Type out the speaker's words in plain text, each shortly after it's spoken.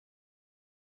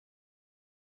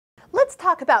let's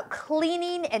talk about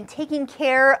cleaning and taking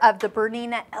care of the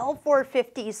Bernina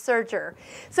L450 serger.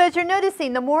 So as you're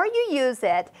noticing, the more you use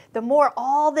it, the more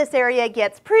all this area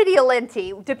gets pretty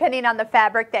linty, depending on the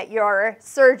fabric that you're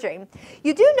serging.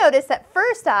 You do notice that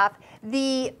first off,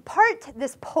 the part,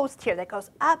 this post here that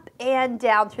goes up and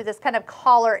down through this kind of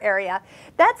collar area,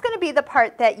 that's going to be the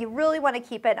part that you really want to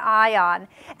keep an eye on.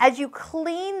 As you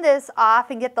clean this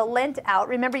off and get the lint out,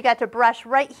 remember you got to brush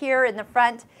right here in the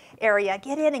front area.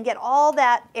 Get in and get all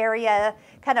that area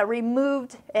kind of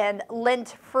removed and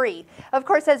lint free. Of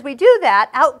course, as we do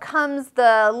that, out comes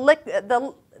the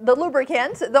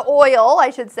lubricant, the oil,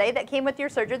 I should say, that came with your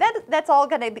serger. That's all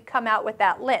going to come out with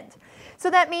that lint. So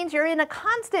that means you're in a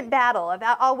constant battle of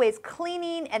always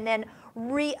cleaning and then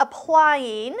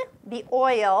reapplying the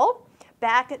oil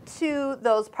back to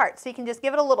those parts. So you can just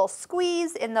give it a little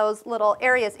squeeze in those little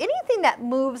areas. Anything that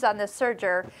moves on the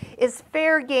serger is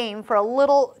fair game for a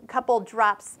little couple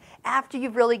drops after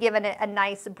you've really given it a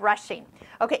nice brushing.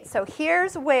 Okay, so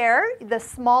here's where the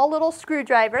small little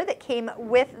screwdriver that came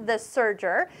with the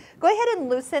serger. Go ahead and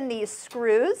loosen these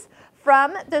screws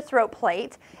from the throat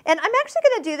plate. And I'm actually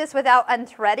going to do this without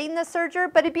unthreading the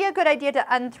serger, but it'd be a good idea to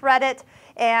unthread it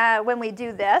when we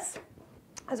do this,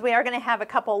 because we are going to have a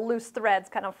couple loose threads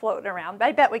kind of floating around. But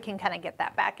I bet we can kind of get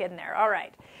that back in there. All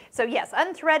right. So yes,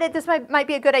 unthread it. This might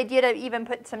be a good idea to even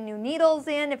put some new needles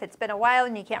in if it's been a while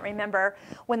and you can't remember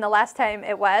when the last time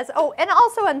it was. Oh, and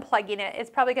also unplugging it. It's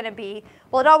probably going to be,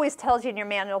 well, it always tells you in your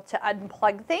manual to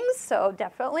unplug things, so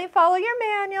definitely follow your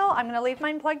manual. I'm going to leave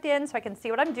mine plugged in so I can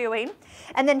see what I'm doing.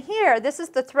 And then here, this is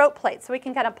the throat plate, so we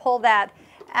can kind of pull that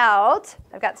out.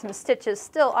 I've got some stitches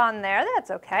still on there.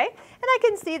 That's okay. And I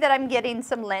can see that I'm getting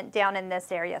some lint down in this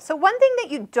area. So one thing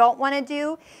that you don't want to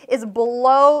do is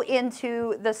blow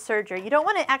into the serger. You don't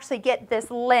want to actually get this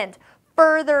lint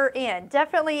further in.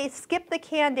 Definitely skip the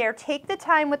canned air. Take the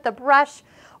time with the brush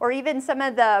or even some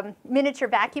of the miniature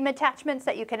vacuum attachments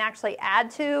that you can actually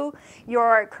add to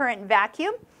your current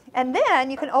vacuum. And then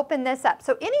you can open this up.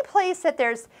 So any place that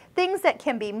there's things that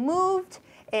can be moved,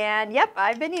 and yep,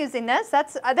 I've been using this.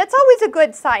 That's always a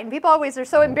good sign. People always are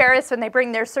so embarrassed when they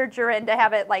bring their serger in to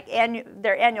have it like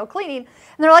their annual cleaning. And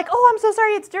they're like, oh, I'm so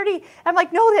sorry, it's dirty. I'm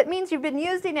like, no, that means you've been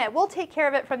using it. We'll take care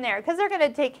of it from there, because they're going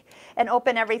to take and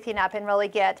open everything up and really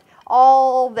get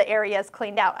all the areas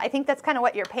cleaned out. I think that's kind of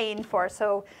what you're paying for.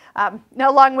 So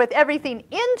along with everything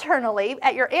internally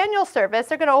at your annual service,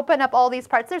 they're going to open up all these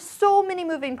parts. There's so many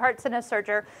moving parts in a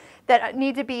serger that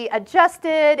need to be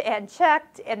adjusted and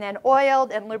checked and then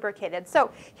oiled and lubricated. So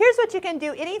here's what you can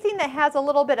do. Anything that has a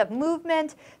little bit of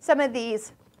movement, some of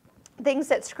these things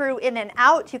that screw in and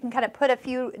out, you can kind of put a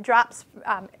few drops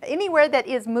anywhere that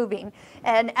is moving.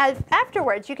 And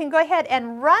afterwards, you can go ahead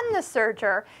and run the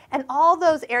serger, and all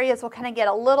those areas will kind of get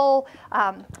a little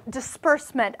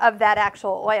disbursement of that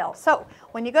actual oil. So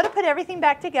when you go to put everything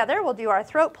back together, we'll do our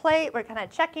throat plate. We're kind of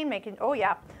checking, making, oh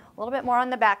yeah, a little bit more on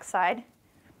the back side.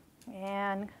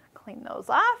 And clean those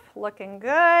off, looking good.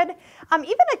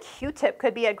 Even a Q-tip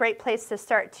could be a great place to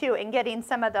start too, in getting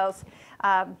some of those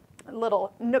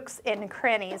little nooks and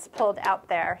crannies pulled out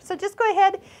there. So just go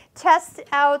ahead, test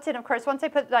out, and of course once I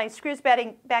put my screws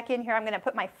back in here, I'm going to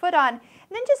put my foot on, and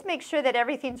then just make sure that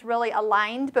everything's really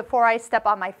aligned before I step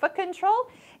on my foot control,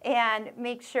 and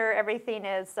make sure everything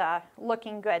is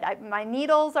looking good. My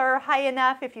needles are high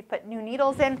enough. If you put new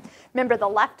needles in, remember the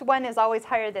left one is always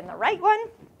higher than the right one.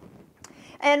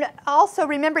 And also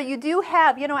remember, you do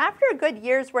have, after a good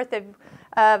year's worth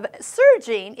of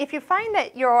serging, if you find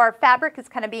that your fabric is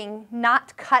kind of being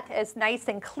not cut as nice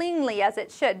and cleanly as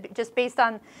it should, just based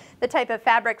on the type of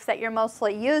fabrics that you're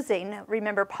mostly using,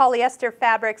 remember polyester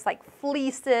fabrics like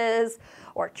fleeces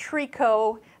or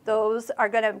tricot, those are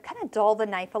going to kind of dull the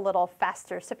knife a little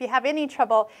faster. So if you have any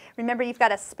trouble, remember you've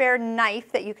got a spare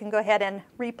knife that you can go ahead and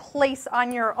replace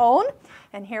on your own.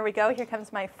 And here we go. Here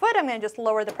comes my foot. I'm going to just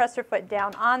lower the presser foot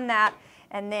down on that.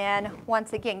 And then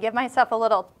once again, give myself a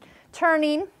little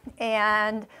turning,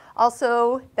 and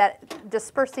also that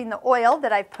dispersing the oil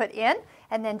that I've put in.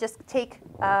 And then just take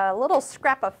a little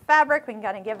scrap of fabric. We can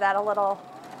kind of give that a little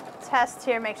test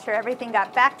here, make sure everything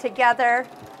got back together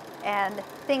and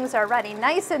things are running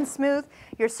nice and smooth.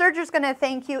 Your serger's going to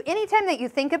thank you. Anytime that you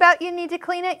think about you need to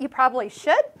clean it, you probably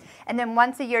should. And then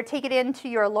once a year, take it into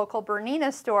your local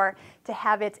Bernina store to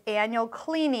have its annual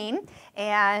cleaning,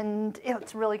 and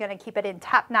it's really going to keep it in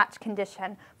top-notch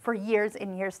condition for years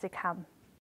and years to come.